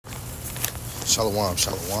Shalom,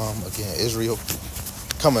 shalom. Again, Israel.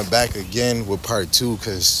 Coming back again with part two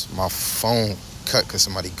because my phone cut because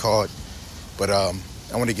somebody called. But I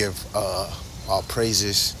want to give all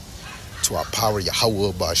praises to our power,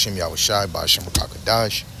 Yahweh, Ba'ashem Yahushai, Ba'ashem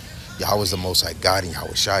Rakakadash. Yahweh is the Most High God, and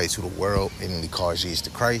Yahushai is who the world mainly calls Jesus the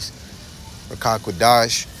Christ.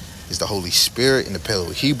 Rakakadash is the Holy Spirit in the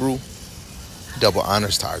Paleo Hebrew. Double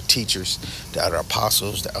honors to our teachers, the elder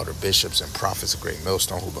apostles, the elder bishops, and prophets of Great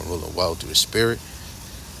Millstone who've been ruling well through the Spirit.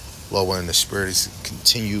 Lord, willing the Spirit is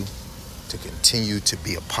continue to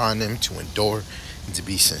be upon them, to endure, and to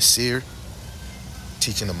be sincere.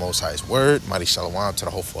 Teaching the Most High's word, mighty shalom to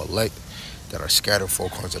the hopeful elect that are scattered four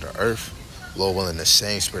corners of the earth. Lord, willing the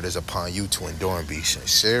same Spirit is upon you to endure and be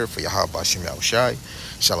sincere. For Yahweh Ba'ashem Yahushai,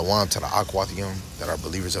 shalom to the Akwathium that are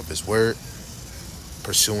believers of his word,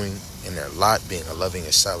 pursuing in their lot being a loving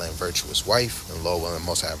and silent and virtuous wife, and Lord willing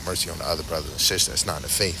most have mercy on the other brothers and sisters that's not in the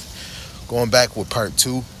faith. Going back with part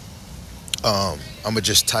two, I'm gonna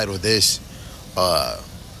just title this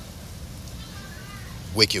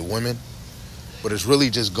Wicked Women, but it's really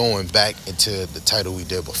just going back into the title we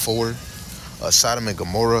did before. Sodom and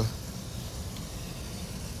Gomorrah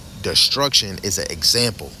destruction is an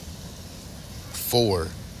example for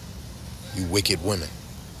you wicked women.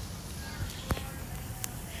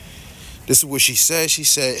 This is what she said. She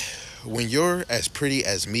said, when you're as pretty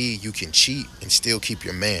as me, you can cheat and still keep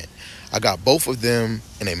your man. I got both of them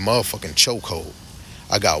in a motherfucking chokehold.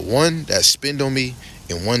 I got one that spend on me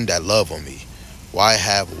and one that love on me. Why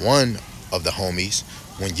have one of the homies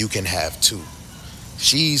when you can have two?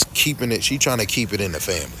 She's keeping it. She trying to keep it in the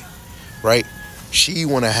family, right? She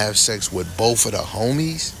want to have sex with both of the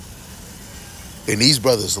homies. And these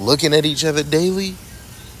brothers looking at each other daily.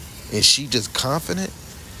 And she just confident.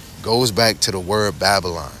 Goes back to the word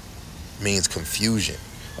Babylon, means confusion.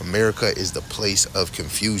 America is the place of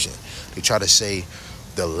confusion. They try to say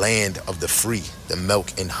the land of the free, the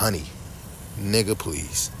milk and honey. Nigga,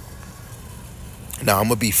 please. Now, I'm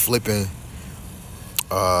going to be flipping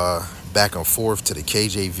back and forth to the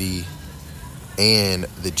KJV and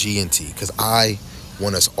the G&T because I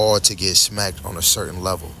want us all to get smacked on a certain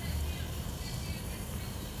level.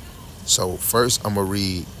 So first, I'm going to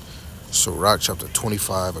read Sirach chapter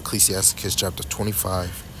 25, Ecclesiasticus chapter 25,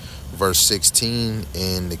 verse 16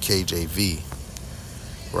 in the KJV,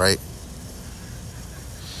 right?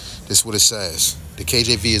 This is what it says. The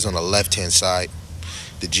KJV is on the left-hand side.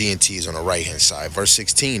 The G&T is on the right-hand side. Verse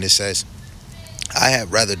 16, it says, I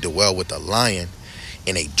had rather dwell with a lion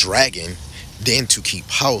and a dragon than to keep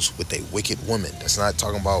house with a wicked woman. That's not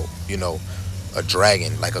talking about, you know, a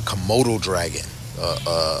dragon, like a Komodo dragon,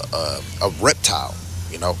 a reptile,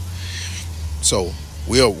 you know. So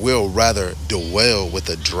we'll rather dwell with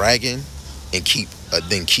a dragon and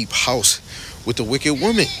than keep house with a wicked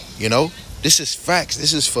woman. You know, this is facts.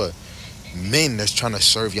 This is for men that's trying to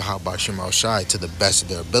serve Yahweh Ba'ashem Yahushai to the best of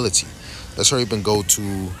their ability. Let's hurry up and go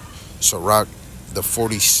to Sirach, the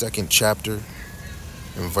 42nd chapter,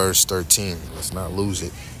 in verse 13. Let's not lose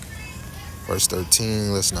it. Verse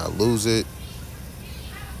 13. Let's not lose it.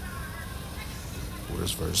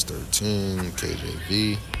 Where's verse 13?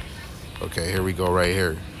 KJV. Okay, here we go right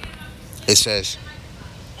here. It says,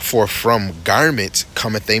 for from garments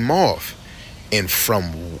cometh a moth, and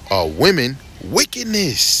from women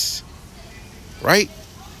wickedness. Right?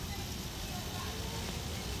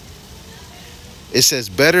 It says,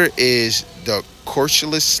 better is the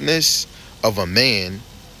courteousness of a man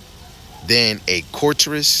than a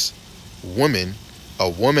courteous woman, a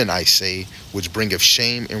woman, I say, which bringeth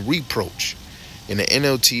shame and reproach. In the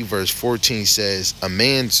NLT, verse 14 says, a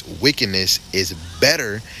man's wickedness is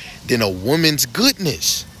better than a woman's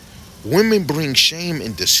goodness. Women bring shame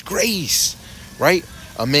and disgrace, right?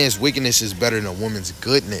 A man's wickedness is better than a woman's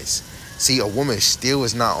goodness. See, a woman still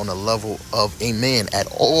is not on the level of a man at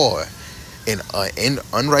all in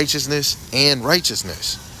unrighteousness and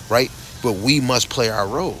righteousness, right? But we must play our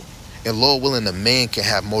role. And Lord willing, the man can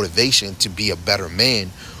have motivation to be a better man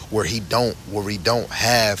where we don't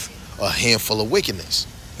have a handful of wickedness,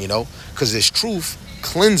 you know, because this truth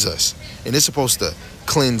cleanse us, and it's supposed to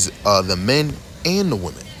cleanse the men and the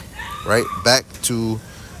women, right? Back to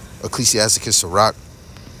Ecclesiasticus Sirach,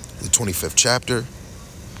 the 25th chapter,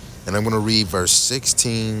 and I'm going to read verse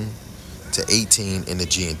 16 to 18 in the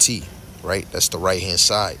G&T, right? That's the right-hand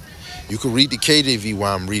side. You can read the KJV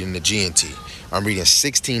while I'm reading the G&T. I'm reading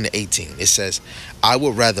 16 to 18. It says, I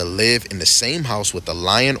would rather live in the same house with a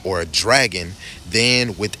lion or a dragon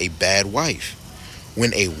than with a bad wife.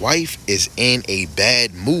 When a wife is in a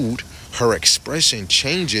bad mood, her expression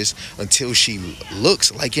changes until she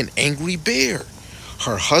looks like an angry bear.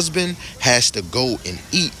 Her husband has to go and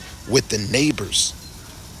eat with the neighbors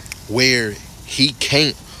where he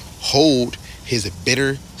can't hold his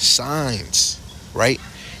bitter signs, right?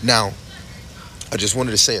 Now, I just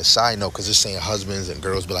wanted to say a side note because it's saying husbands and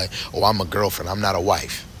girls be like, oh, I'm a girlfriend, I'm not a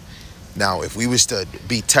wife. Now, if we was to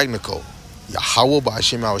be technical, Yahweh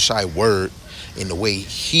Ba'ashem Shai word in the way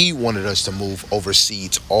he wanted us to move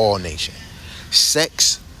oversees all nation.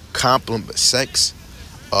 Sex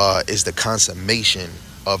is the consummation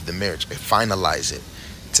of the marriage. It finalize it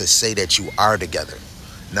to say that you are together.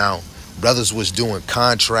 Now, brothers was doing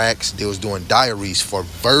contracts, they was doing diaries for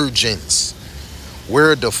virgins.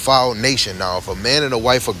 We're a defiled nation. Now, if a man and a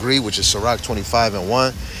wife agree, which is Sirach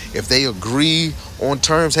 25:1, if they agree on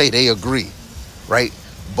terms, hey, they agree, right?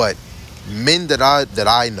 But men that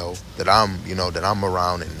I know, that I'm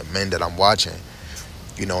around, and the men that I'm watching,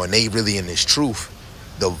 and they really in this truth,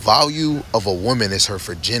 the value of a woman is her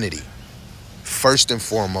virginity. First and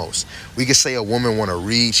foremost, we could say a woman want to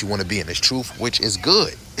read, she want to be in this truth, which is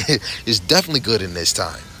good. It's definitely good in this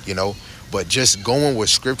time, But just going with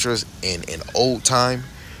scriptures in old time,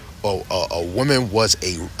 a woman was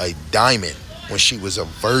a diamond when she was a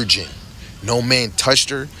virgin. No man touched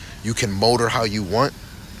her. You can mold her how you want,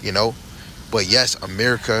 But yes,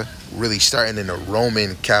 America, really starting in the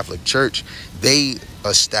Roman Catholic Church, they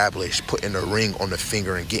established putting a ring on the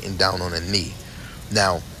finger and getting down on a knee.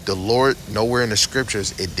 Now, the Lord, nowhere in the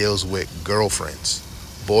scriptures, it deals with girlfriends,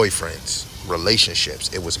 boyfriends,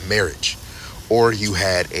 relationships. It was marriage. Or you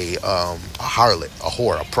had a harlot, a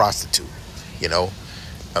whore, a prostitute,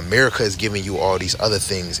 America is giving you all these other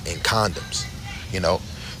things in condoms,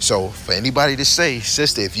 So for anybody to say,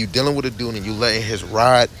 sister, if you dealing with a dude and you letting his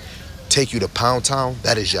rod take you to Pound Town,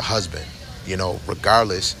 that is your husband,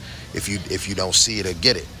 regardless if you don't see it or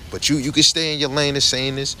get it. But you can stay in your lane of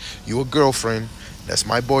saying this. You a girlfriend, that's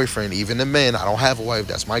my boyfriend. Even the men, I don't have a wife,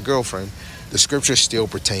 that's my girlfriend. The scriptures still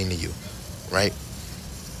pertain to you, right?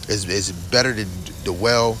 It's better to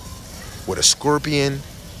dwell with a scorpion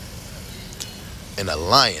and a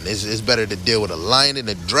lion. It's better to deal with a lion and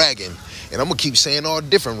a dragon, and I'm going to keep saying all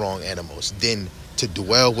different wrong animals, than to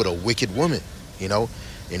dwell with a wicked woman,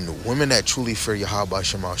 And the women that truly fear Yahweh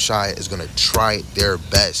Shema Shai is going to try their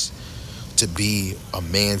best to be a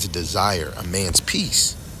man's desire, a man's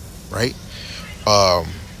peace, right?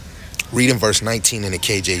 Reading verse 19 in the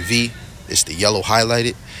KJV, it's the yellow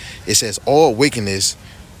highlighted. It says, all wickedness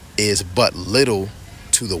is but little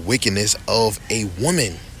to the wickedness of a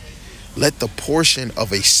woman. Let the portion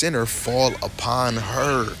of a sinner fall upon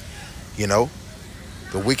her.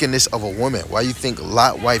 The wickedness of a woman. Why you think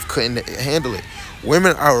Lot's wife couldn't handle it?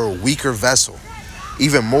 Women are a weaker vessel.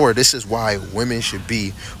 Even more, this is why women should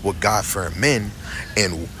be with God-fearing men,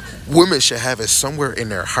 and women should have it somewhere in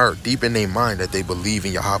their heart, deep in their mind, that they believe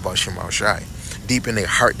in Yahweh Shema Shai. Deep in their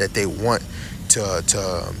heart that they want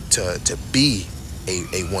to be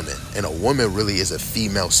a woman. And a woman really is a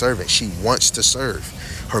female servant. She wants to serve.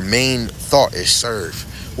 Her main thought is serve.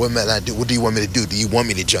 What do you want me to do? Do you want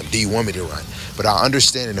me to jump? Do you want me to run? But I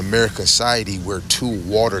understand in American society we're too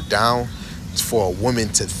watered down for a woman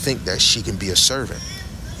to think that she can be a servant,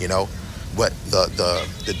 But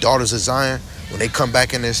the daughters of Zion, when they come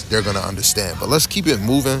back in this, they're gonna understand. But let's keep it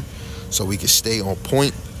moving so we can stay on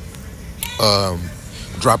point.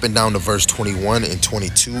 Dropping down to verse 21 and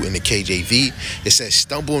 22 in the KJV, it says,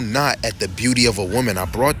 stumble not at the beauty of a woman. I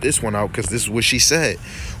brought this one out because this is what she said.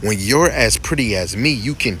 When you're as pretty as me,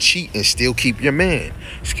 you can cheat and still keep your man.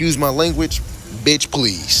 Excuse my language, bitch,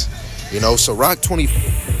 please. Sirach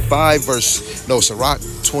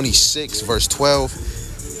 26 verse 12.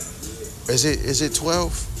 Is it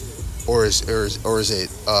 12? Or is it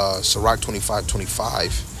Sirach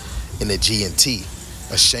 25:25 in the G&T?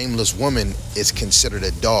 A shameless woman is considered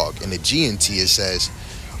a dog. In the G&T, it says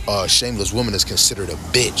a shameless woman is considered a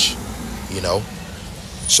bitch,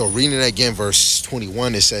 So reading it again, verse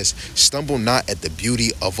 21, it says, stumble not at the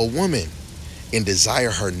beauty of a woman and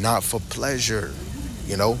desire her not for pleasure.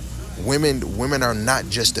 Women are not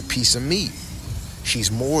just a piece of meat.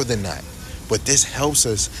 She's more than that. But this helps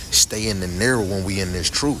us stay in the narrow when we in this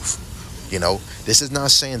truth. This is not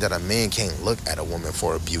saying that a man can't look at a woman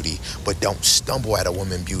for a beauty, but don't stumble at a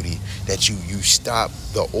woman beauty, that you stop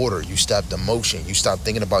the order, you stop the motion, you stop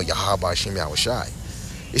thinking about Yahweh Shem Yahushai.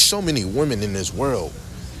 There's so many women in this world.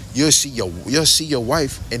 You'll see your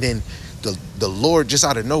wife, and then the Lord just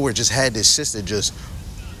out of nowhere just had this sister just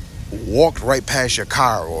walked right past your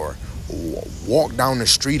car, or walked down the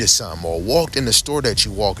street or something, or walked in the store that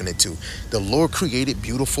you're walking into. The Lord created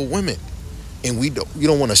beautiful women. And we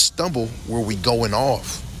don't want to stumble where we going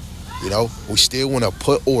off. We still want to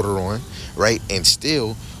put order on, right? And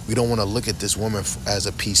still, We don't want to look at this woman as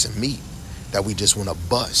a piece of meat that we just want to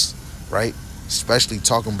bust, right? Especially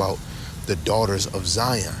talking about the daughters of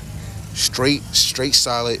Zion. Straight,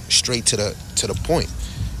 solid, straight to the point.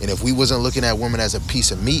 And if we wasn't looking at women as a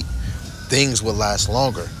piece of meat, things would last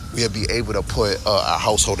longer. We'd be able to put a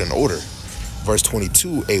household in order. Verse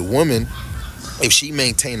 22, a woman, if she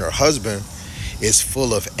maintain her husband, is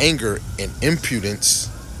full of anger and impudence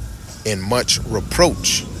and much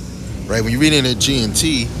reproach. Right? When you read in the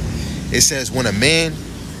G&T, it says when a man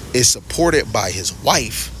is supported by his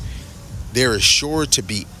wife, there is sure to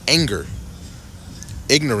be anger,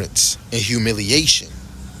 ignorance, and humiliation.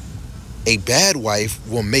 A bad wife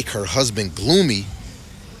will make her husband gloomy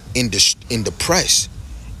and depressed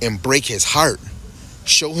and break his heart.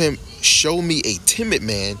 Show me a timid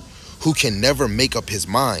man who can never make up his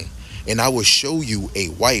mind, and I will show you a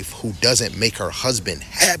wife who doesn't make her husband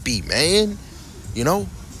happy, man. You know?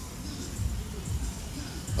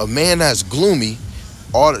 A man that's gloomy,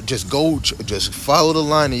 just follow the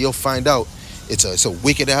line and you'll find out it's a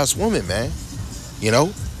wicked ass woman, man. You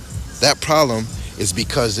know? That problem is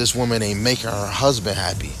because this woman ain't making her husband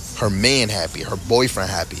happy, her man happy, her boyfriend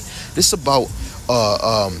happy. This is about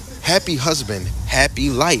happy husband, happy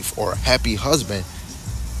life, or happy husband,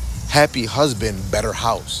 better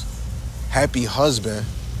house. Happy husband,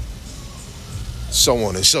 so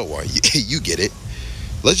on and so on. You get it.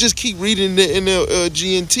 Let's just keep reading in the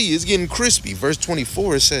G&T. It's getting crispy. Verse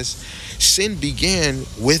 24, it says, sin began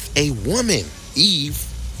with a woman, Eve,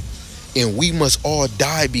 and we must all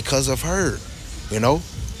die because of her. You know,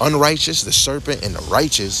 unrighteous, the serpent, and the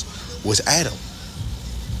righteous was Adam.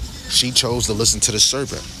 She chose to listen to the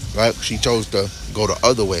serpent, right? She chose to go the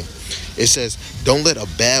other way. It says, don't let a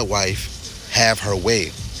bad wife have her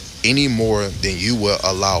way any more than you will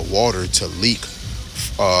allow water to leak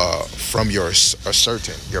from your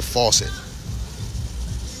faucet.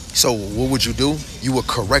 So what would you do? You would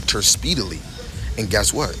correct her speedily. And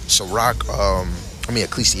guess what?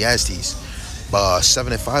 Ecclesiastes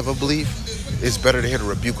 7:5, I believe. It's better to hear the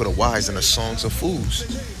rebuke of the wise than the songs of fools.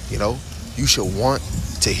 You know, you should want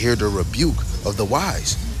to hear the rebuke of the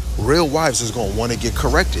wise. Real wives is going to want to get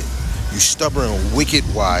corrected. You stubborn, wicked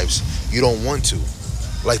wives, you don't want to.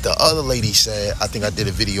 Like the other lady said, I think I did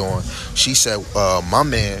a video on, she said, my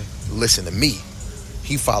man, listen to me.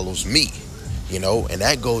 He follows me, you know, and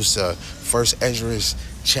that goes to 1 Ezra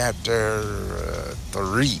chapter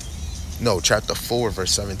 4,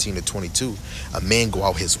 verse 17 to 22. A man go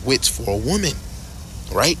out his wits for a woman,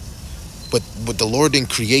 right? But the Lord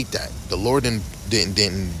didn't create that. The Lord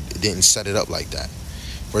didn't set it up like that.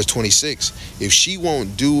 Verse 26, if she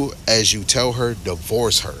won't do as you tell her,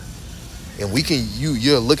 divorce her. And we can,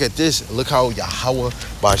 you look at this, look how Yahweh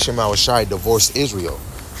Ba'ashem Yahushai divorced Israel,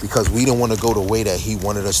 because we didn't want to go the way that he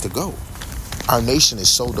wanted us to go. Our nation is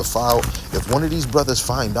so defiled. If one of these brothers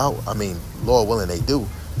find out, Lord willing they do,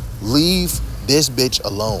 leave this bitch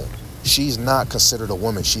alone. She's not considered a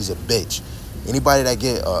woman. She's a bitch. Anybody that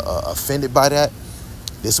get offended by that,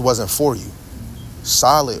 this wasn't for you.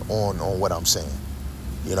 Solid on what I'm saying.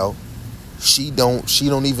 You know, she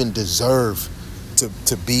don't even deserve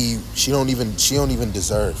to be. She don't even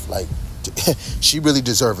deserve, like, she really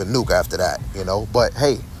deserve a nuke after that. You know, but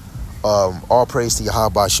hey, all praise to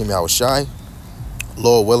Yahweh Ba'ashem Yahushai.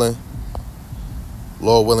 Lord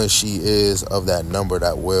willing, she is of that number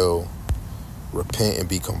that will repent and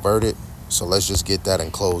be converted. So let's just get that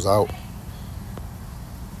and close out.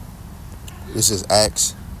 This is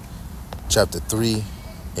Acts chapter 3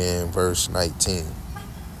 and verse 19.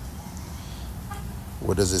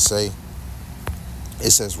 What does it say? It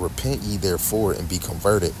says, repent ye therefore and be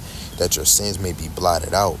converted, that your sins may be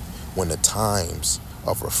blotted out, when the times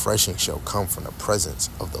of refreshing shall come from the presence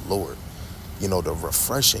of the Lord. You know, the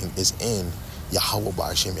refreshing is in Yahweh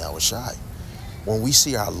Ba'ashem Yahushai. When we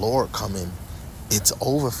see our Lord coming, it's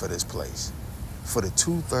over for this place. For the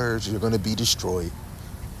 2/3, you're going to be destroyed.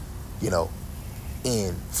 You know,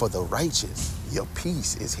 and for the righteous, your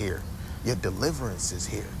peace is here. Your deliverance is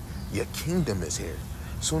here. Your kingdom is here.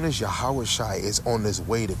 Soon as Yahweh Shai is on his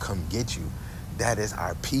way to come get you, that is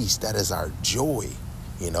our peace. That is our joy,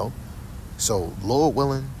 you know. So, Lord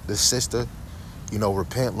willing, the sister, you know,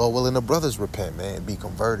 repent. Lord willing, the brothers repent, man. Be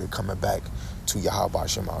converted, coming back to Yahweh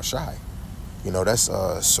Ba'ashem Yahushai. You know, that's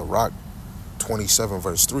Sirach 27,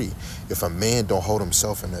 verse 3. If a man don't hold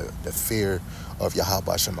himself in the fear of Yahweh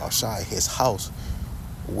Ba'ashem Yahushai, his house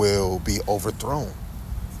will be overthrown.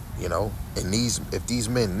 You know, and if these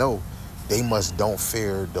men know, they don't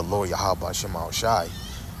fear the Lord Yahweh Ba'ashem Yahushai.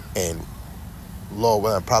 And Lord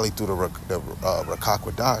willing, probably through the Rakak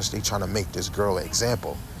Wadash, they trying to make this girl an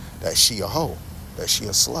example that she a hoe, that she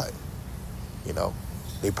a slut. You know,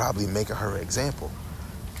 They probably making her an example.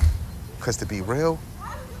 Because to be real,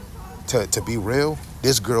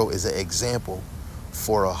 this girl is an example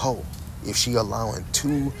for a hoe. If she allowing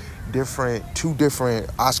two different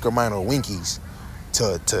Oscar Mayer Winkies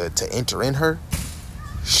to enter in her,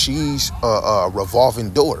 she's a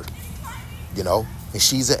revolving door, you know? And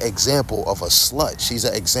she's an example of a slut. She's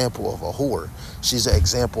an example of a whore. She's an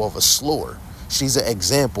example of a slur. She's an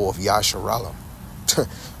example of Yasharalam.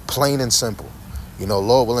 Plain and simple. You know,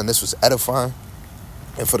 Lord willing, this was edifying.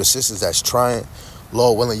 And for the sisters that's trying,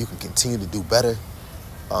 Lord willing, you can continue to do better.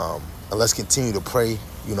 And let's continue to pray,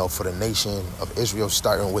 you know, for the nation of Israel,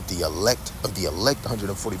 starting with the elect,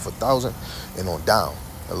 144,000 and on down.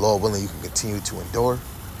 And Lord willing, you can continue to endure.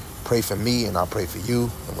 Pray for me and I'll pray for you.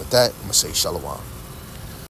 And with that, I'm going to say shalom.